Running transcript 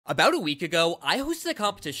About a week ago, I hosted a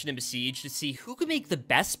competition in Besiege to see who could make the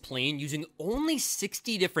best plane using only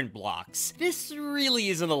 60 different blocks. This really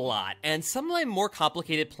isn't a lot, and some of my more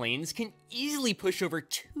complicated planes can easily push over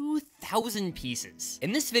 2,000 pieces.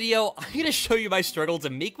 In this video, I'm going to show you my struggle to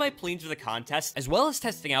make my planes for the contest, as well as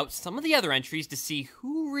testing out some of the other entries to see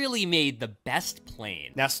who really made the best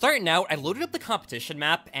plane. Now, starting out, I loaded up the competition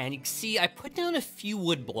map, and you can see I put down a few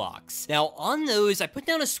wood blocks. Now, on those, I put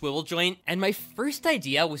down a swivel joint, and my first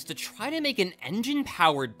idea was to try to make an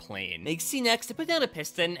engine-powered plane. Now, you can see next, I put down a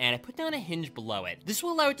piston, and I put down a hinge below it. This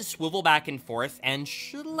will allow it to swivel back and forth, and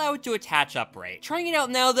should allow it to attach upright. Trying it out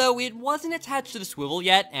now, though, it wasn't attached to the swivel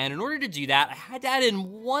yet, and in order to do that, I had to add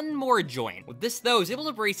in one more joint. With this, though, I was able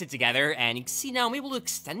to brace it together, and you can see now I'm able to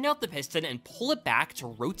extend out the piston and pull it back to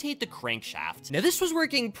rotate the crankshaft. Now, this was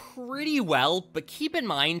working pretty well, but keep in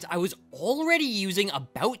mind, I was already using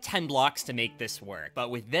about 10 blocks to make this work.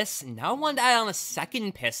 But with this, now I wanted to add on a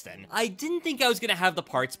second piston. I didn't think I was going to have the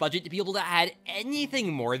parts budget to be able to add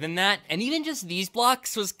anything more than that, and even just these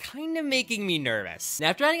blocks was kind of making me nervous. Now,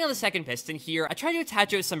 after adding on the second piston here, I tried to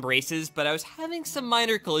attach it with some braces, but I was having some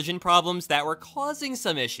minor collision problems that were causing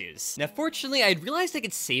some issues. Now, fortunately, I had realized I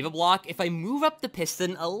could save a block if I move up the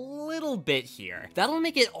piston a little bit here. That'll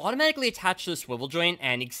make it automatically attach to the swivel joint,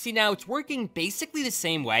 and you can see now it's working basically the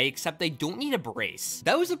same way, except I don't need a brace.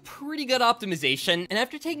 That was a pretty good optimization, and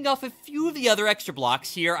after taking off a few of the other extra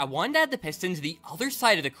blocks here, I wanted to add the piston to the other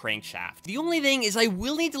side of the crankshaft. The only thing is I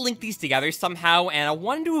will need to link these together somehow, and I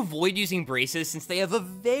wanted to avoid using braces since they have a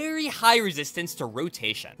very high resistance to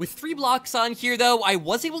rotation. With 3 blocks on here, though, I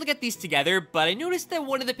was able to get these together, but I noticed that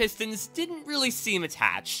one of the pistons didn't really seem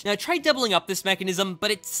attached. Now, I tried doubling up this mechanism,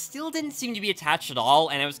 but it still didn't seem to be attached at all,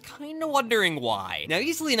 and I was kind of wondering why. Now,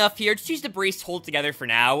 easily enough here, just use the brace to hold together for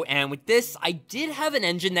now, and with this, I did have an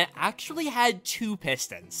engine that actually had 2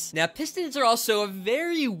 pistons. Now, pistons are also a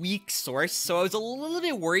very weak source, so I was a little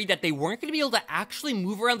bit worried that they weren't going to be able to actually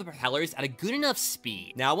move around the propellers at a good enough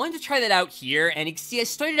speed. Now, I wanted to try that out here, and you can see I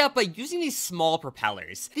started out by using these small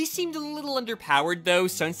propellers. These seemed a little underpowered though,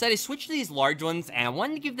 so instead I switched to these large ones, and I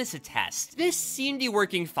wanted to give this a test. This seemed to be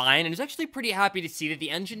working fine, and I was actually pretty happy to see that the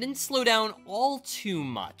engine didn't slow down all too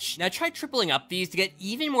much. Now, I tried tripling up these to get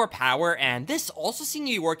even more power, and this also seemed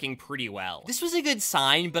to be working pretty well. This was a good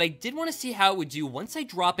sign, but I did want to see how it would do once I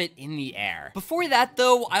drop it in the air. Before that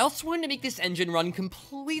though, I also wanted to make this engine run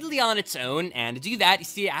completely on its own, and to do that, you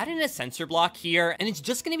see I added in a sensor block here, and it's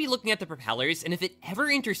just going to be looking at the propellers, and if it ever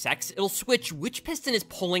intersects, it'll switch which piston is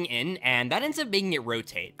pulling in, and that ends up making it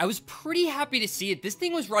rotate. I was pretty happy to see it. This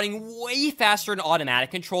thing was running way faster in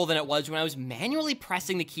automatic control than it was when I was manually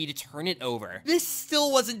pressing the key to turn it over. This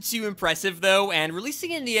still wasn't too impressive though, and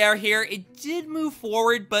releasing it in the air here, it did move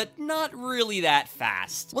forward, but not really that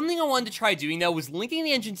fast. One thing I wanted to try doing though was linking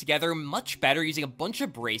the engine together much better using a bunch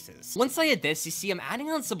of braces. Once I had this, you see I'm adding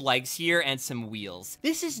on some legs here and some wheels.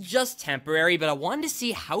 This is just temporary, but I wanted to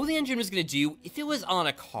see how the engine was going to do if it was on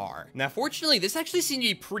a car. Now, fortunately, this actually seemed to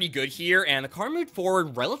be pretty good here, and the car moved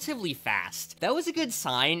forward relatively fast. That was a good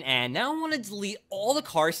sign, and now I want to delete all the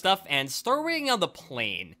car stuff and start working on the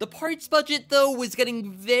plane. The parts budget, though, was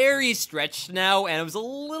getting very stretched now, and I was a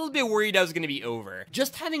little bit worried I was going to be over.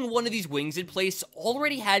 Just having one of these wings in place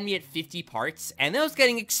already had me at 50 parts, and that was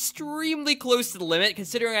getting extremely close to the limit,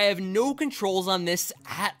 considering I have no controls on this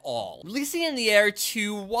at all. Releasing it in the air,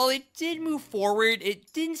 too, while it did move forward,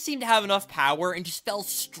 it didn't seem to have enough power and just fell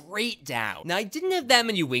straight down. Now, I didn't have that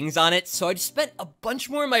many wings on it, so I just spent a bunch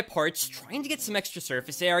more of my parts trying to get some extra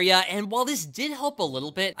surface area, and while this did help a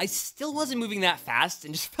little bit, I still wasn't moving that fast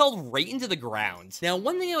and just fell right into the ground. Now,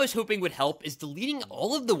 one thing I was hoping would help is deleting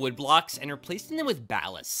all of the wood blocks and replacing them with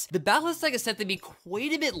ballasts. The ballasts, like I said, to be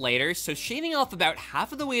quite a bit lighter, so shaving off about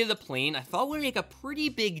half of the weight of the plane I thought would make a pretty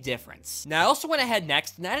big difference. Now, I also went ahead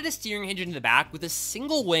next and added a steering hinge in the back with a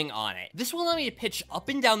single wing on it. This will allow me to pitch up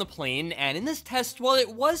and down the plane, and in this test, while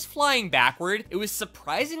it was flying backward, it was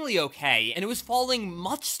surprisingly okay, and it was falling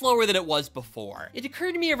much slower than it was before. It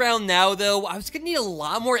occurred to me around now, though, I was gonna need a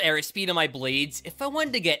lot more airspeed on my blades if I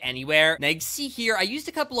wanted to get anywhere. Now, you can see here, I used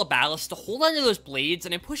a couple of ballasts to hold onto those blades,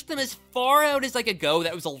 and I pushed them as far out as I could go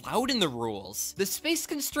that was allowed in the rules. The space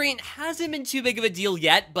constraint hasn't been too big of a deal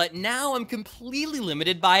yet, but now I'm completely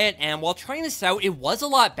limited by it, and while trying this out, it was a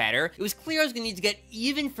lot better. It was clear I was gonna need to get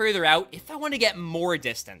even further out if I wanted to get more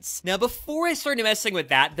distance. Now, before I started messing with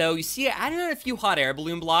that, though, you see I added on a few hot air balloons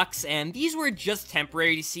balloon blocks, and these were just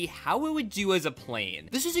temporary to see how it would do as a plane.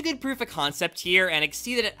 This is a good proof of concept here, and I can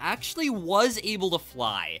see that it actually was able to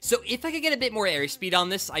fly. So if I could get a bit more airspeed on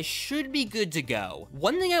this, I should be good to go.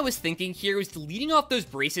 One thing I was thinking here was deleting off those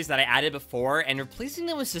braces that I added before and replacing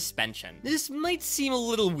them with suspension. This might seem a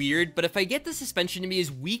little weird, but if I get the suspension to be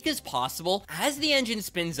as weak as possible, as the engine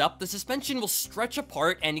spins up, the suspension will stretch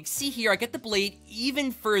apart, and you can see here I get the blade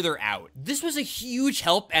even further out. This was a huge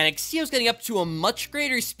help, and I can see I was getting up to a much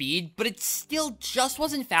greater speed, but it still just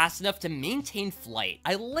wasn't fast enough to maintain flight.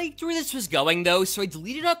 I liked where this was going though, so I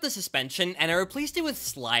deleted out the suspension and I replaced it with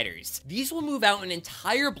sliders. These will move out an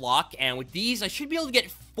entire block, and with these I should be able to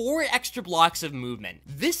get 4 extra blocks of movement.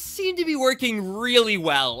 This seemed to be working really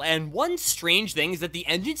well, and one strange thing is that the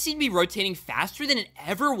engine seemed to be rotating faster than it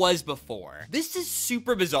ever was before. This is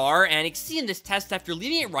super bizarre, and you can see in this test, after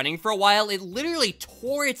leaving it running for a while, it literally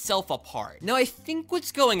tore itself apart. Now I think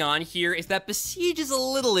what's going on here is that Besiege is a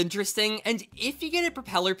little interesting, and if you get a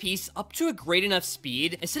propeller piece up to a great enough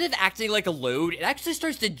speed, instead of acting like a load, it actually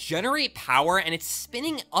starts to generate power, and it's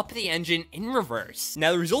spinning up the engine in reverse.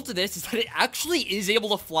 Now the result of this is that it actually is able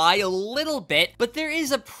to fly a little bit, but there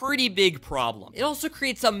is a pretty big problem. It also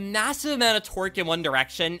creates a massive amount of torque in one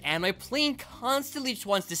direction, and my plane constantly just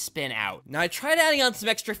wants to spin out. Now I tried adding on some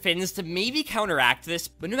extra fins to maybe counteract this,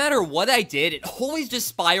 but no matter what I did, it always just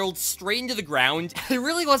spiraled straight into the ground. I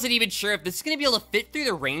really wasn't even sure if this is going to be able to fit through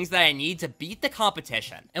the rings that I need to beat the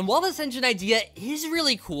competition. And while this engine idea is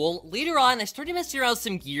really cool, later on I started messing around with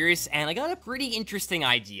some gears, and I got a pretty interesting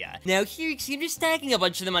idea. Now here you can see I'm just stacking a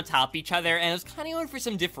bunch of them on top of each other, and I was kind of going for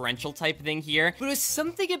some differential type thing here, but it was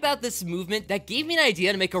something about this movement that gave me an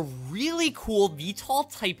idea to make a really cool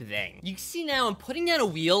VTOL type thing. You can see now I'm putting down a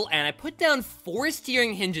wheel, and I put down 4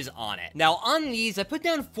 steering hinges on it. Now on these, I put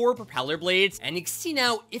down 4 propeller blades, and you can see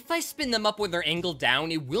now if I spin them up when they're angled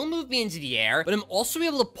down, it will move me into the air, but I'm also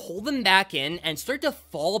able to pull them back in and start to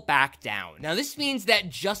fall back down. Now this means that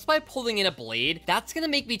just by pulling in a blade, that's gonna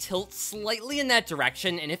make me tilt slightly in that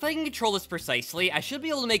direction, and if I can control this precisely, I should be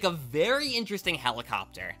able to make a very interesting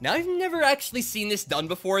helicopter. Now I've never actually seen this done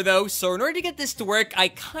before though, so in order to get this to work, I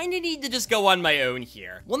kinda need to just go on my own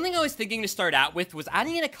here. One thing I was thinking to start out with was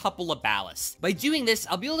adding in a couple of ballasts. By doing this,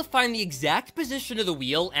 I'll be able to find the exact position of the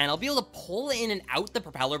wheel, and I'll be able to pull in and out the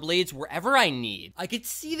propeller blades wherever I need. I could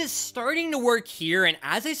see this starting to work here, and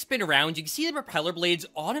as I spin around, you can see the propeller blades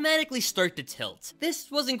automatically start to tilt. This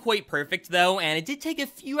wasn't quite perfect though, and it did take a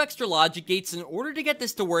few extra logic gates in order to get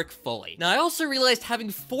this to work fully. Now I also realized having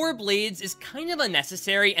 4 blades is kind of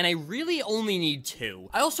unnecessary, and I really only need 2.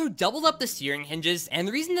 I also doubled up the steering hinges, and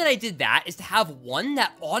the reason that I did that is to have one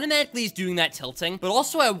that automatically is doing that tilting, but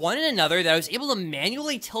also I wanted another that I was able to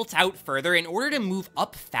manually tilt out further in order to move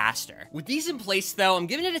up faster. With these in place though, I'm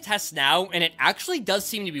giving it a test now, and it actually does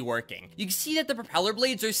seem to be working. You can see that the propeller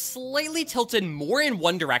blades are slightly tilted more in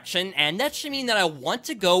one direction, and that should mean that I want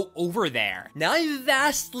to go over there. Now I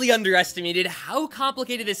vastly underestimated how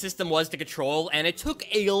complicated this system was to control, and it took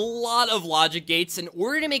a lot of logic gates in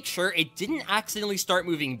order to make sure it didn't accidentally start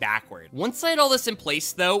moving backward. Once I had all this in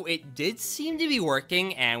place though, it did seem to be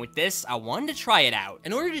working, and with this, I wanted to try it out.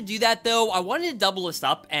 In order to do that though, I wanted to double this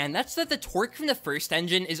up, and that's so that the torque from the first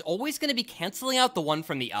engine is always going to be canceling out the one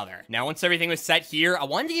from the other. Now once everything was set here, I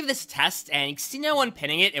wanted to give this a test, and you can see now on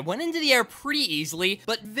pinning it, it went into the air pretty easily,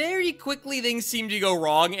 but very quickly things seemed to go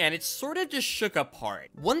wrong, and it sort of just shook apart.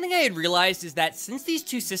 One thing I had realized is that since these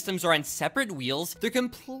two systems are on separate wheels, they're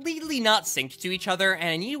completely not synced to each other, and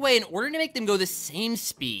I need a way in order to make them go the same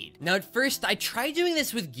speed. Now at first, I tried doing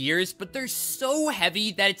this with gears, but they're so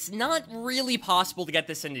heavy that it's not really possible to get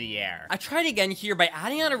this into the air. I tried again here by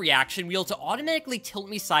adding on a reaction wheel to automatically tilt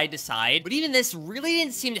me side to side, but even this really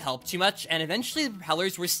didn't seem to help too much, and eventually the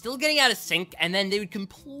propellers were still getting out of sync, and then they would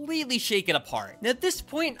completely shake it apart. Now at this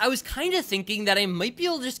point, I was kind of thinking that I might be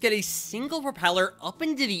able to just get a single propeller up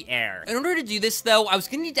into the air. In order to do this though, I was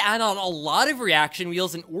going to need to add on a lot of reaction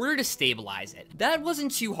wheels in order to stabilize it. That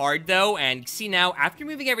wasn't too hard though, and see now, after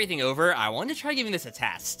moving everything over, I wanted to try giving this a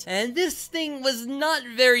test. And this thing was not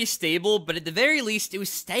very stable, but at the very least, it was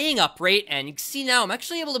staying upright, and you can see now I'm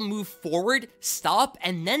actually able to move forward, stop,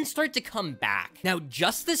 and then start to come back. Now,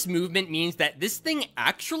 just this movement means that this thing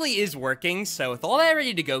actually is working, so with all that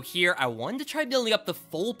ready to go here, I wanted to try building up the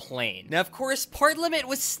full plane. Now, of course, part limit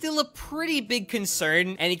was still a pretty big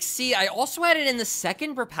concern, and you can see I also added in the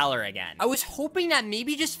second propeller again. I was hoping that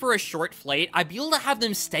maybe just for a short flight, I'd be able to have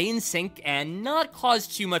them stay in sync and not cause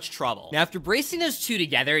too much trouble. Now, after bracing those two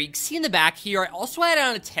together, you can see in the back here, I also added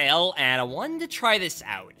on a tail, and I wanted to try this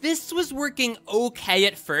out. This was working okay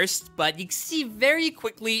at first, but you can see very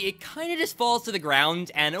quickly it kind of just falls to the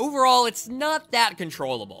ground, and overall, it's not that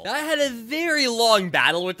controllable. Now, I had a very long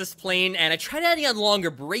battle with this plane, and I tried adding on longer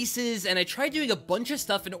braces, and I tried doing a bunch of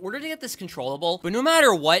stuff in order to get this controllable, but no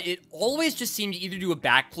matter what, it always just seemed to either do a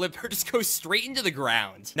backflip or just go straight into the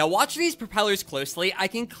ground. Now, watching these propellers closely, I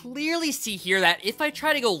can clearly see here that if I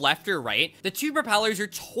try to go left or right, the two propellers are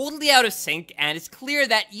totally out of sync, and it's clear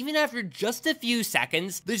that even after just a few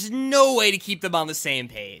seconds, there's no way to keep them on the same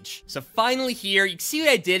page. So finally here, you can see what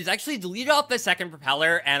I did is actually deleted off the second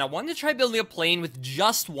propeller, and I wanted to try building a plane with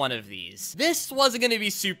just one of these. This wasn't going to be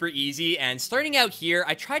super easy, and starting out here,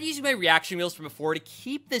 I tried using my reaction wheels from before to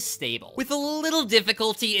keep this stable. With a little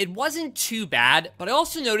difficulty, it wasn't too bad, but I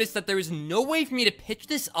also noticed that there was no way for me to pitch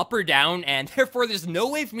this up or down, and therefore there's no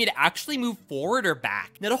way for me to actually move forward or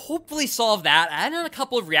back. Now, to hopefully solve that, I added on a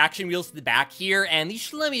couple of reaction wheels to the back here, and these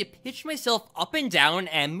should allow me to pitch myself up and down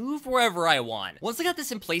and move wherever I want. Once I got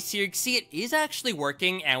this in place here, you can see it is actually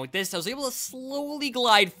working, and with this, I was able to slowly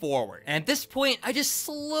glide forward. And at this point, I just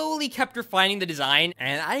slowly kept refining the design,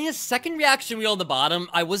 and adding a second reaction wheel on the bottom,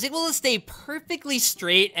 I was able to stay perfectly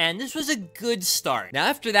straight, and this was a good start. Now,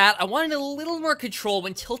 after that, I wanted a little more control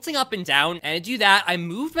when tilting up and down, and to do that, I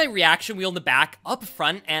moved my reaction wheel in the back up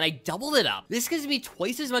front, and I doubled it up. This gives me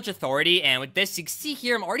twice as much authority, and with this, you can see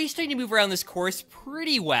here, I'm already starting to move around this course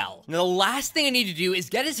pretty well. Now, the last thing I need to do is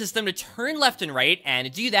get a system to turn left and right, and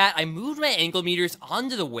to do that, I moved my angle meters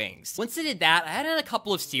onto the wings. Once I did that, I added a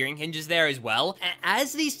couple of steering hinges there as well, and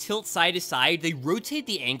as these tilt side to side, they rotate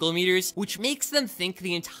the angle meters, which makes them think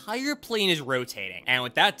the entire plane is rotating. And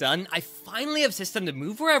with that done, I finally have a system to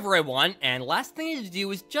move wherever I want, and last thing I need to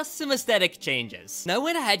do is just some aesthetic changes. Now, I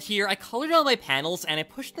went ahead here, I colored all my panels, and I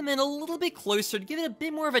pushed them in a little bit closer to give it a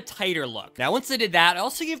bit more of a tighter look. Now, once I did that, I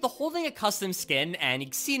also gave the whole thing a custom skin, and you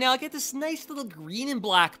can see now I get this nice little green and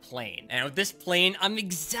black plane. And with this plane, I'm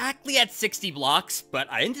exactly at 60 blocks,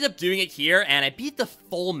 but I ended up doing it here, and I beat the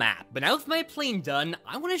full map. But now with my plane done,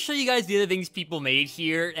 I want to show you guys the other things people made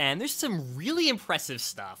here, and there's some really impressive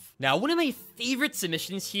stuff. Now, one of my favorite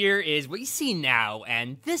submissions here is what you see now,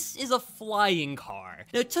 and this is a flying car.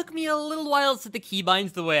 Now, it took me a little while to set the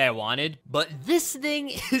keybinds the way I wanted, but this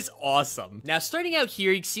thing is awesome. Now, starting out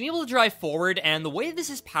here, you can see me able to drive forward, and the way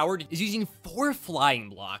this is powered is using 4 flying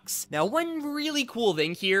blocks. Now, one really cool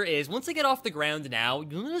thing here is once I get off the ground now,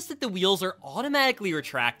 you'll notice that the wheels are automatically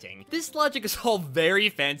retracting. This logic is all very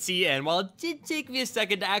fancy, and while it did take me a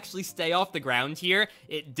second to actually stay off the ground here,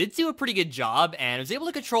 it did do a pretty good job, and I was able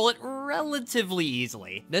to control it relatively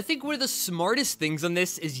easily. Now, I think one of the smartest things on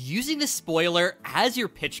this is using the spoiler as your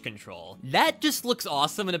pitch control. That just looks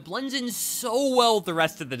awesome, and it blends in so well with the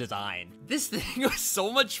rest of the design. This thing was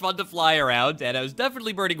so much fun to fly around, and I was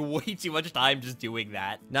definitely burning way too much time just doing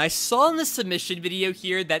that. Now, I saw in the submission video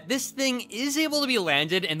here that this thing is able to be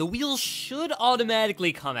landed, and the wheels should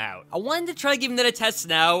automatically come out. I wanted to try giving that a test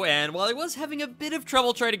now, and while I was having a bit of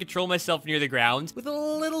trouble trying to control myself near the ground, with a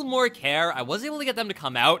little more care, I was able to get them to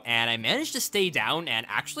come out, and I managed to stay down and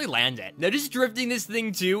actually land it. Now, just drifting this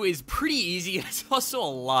thing too is pretty easy, and it's also a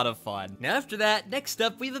lot of fun. Now, after that, next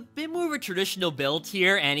up, we have a bit more of a traditional build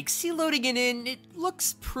here, and you can see loading it in, it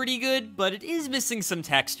looks pretty good, but it is missing some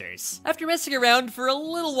textures. After messing around for a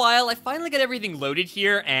little while, I finally got everything loaded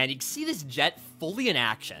here, and you can see this jet fully in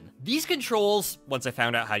action. These controls, once I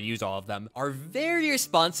found out how to use all of them, are very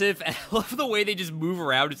responsive, and I love the way they just move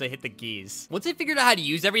around as I hit the keys. Once I figured out how to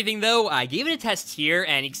use everything though, I gave it a test here,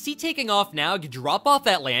 and you can see taking off now, I can drop off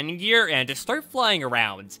that landing gear and just start flying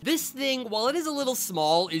around. This thing, while it is a little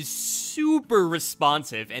small, is super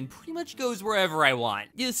responsive and pretty much goes wherever I want,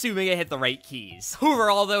 assuming I hit the right keys.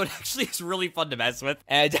 Overall though, it actually is really fun to mess with,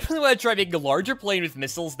 and I definitely want to try making a larger plane with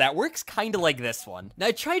missiles that works kind of like this one. Now,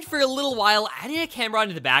 I tried for a little while adding a camera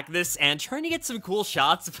onto the back of this and trying to get some cool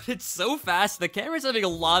shots, but it's so fast, the camera's having a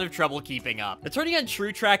lot of trouble keeping up. Now, turning on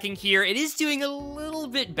true tracking here, it is doing a little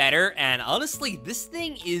bit better, and honestly, this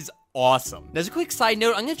thing is awesome. Now, as a quick side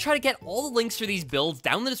note, I'm going to try to get all the links for these builds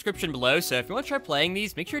down in the description below, so if you want to try playing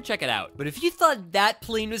these, make sure to check it out. But if you thought that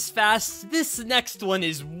plane was fast, this next one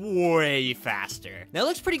is way faster. Now, it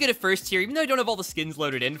looks pretty good at first here, even though I don't have all the skins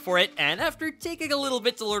loaded in for it, and after taking a little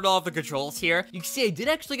bit to learn all of the controls here, you can see I did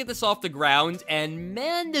actually get this off the ground, and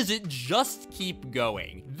man, does it just keep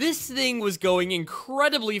going. This thing was going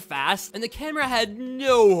incredibly fast, and the camera had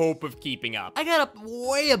no hope of keeping up. I got up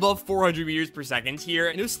way above 400 meters per second here,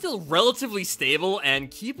 and it was still relatively stable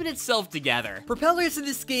and keeping itself together. Propellers in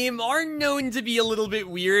this game are known to be a little bit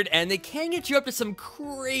weird, and they can get you up to some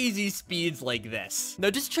crazy speeds like this. Now,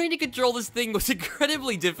 just trying to control this thing was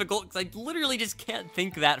incredibly difficult because I literally just can't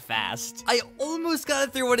think that fast. I almost got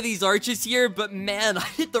it through one of these arches here, but man, I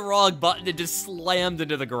hit the wrong button and just slammed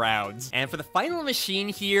into the ground. And for the final machine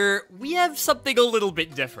here, we have something a little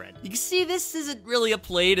bit different. You can see this isn't really a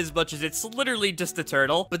plane as much as it's literally just a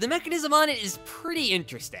turtle, but the mechanism on it is pretty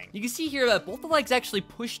interesting. You can see here that both the legs actually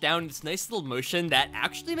push down in this nice little motion that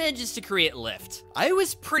actually manages to create lift. I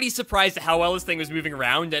was pretty surprised at how well this thing was moving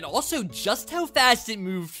around and also just how fast it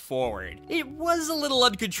moved forward. It was a little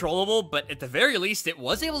uncontrollable, but at the very least, it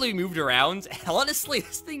was able to be moved around. Honestly,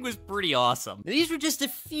 this thing was pretty awesome. Now, these were just a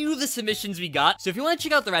few of the submissions we got, so if you want to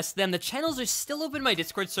check out the rest of them, the channels are still open in my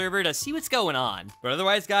Discord server to see what's going on. But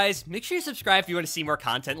otherwise, guys, make sure you subscribe if you want to see more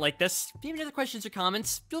content like this. If you have any other questions or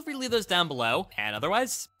comments, feel free to leave those down below. And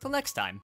otherwise, till next time.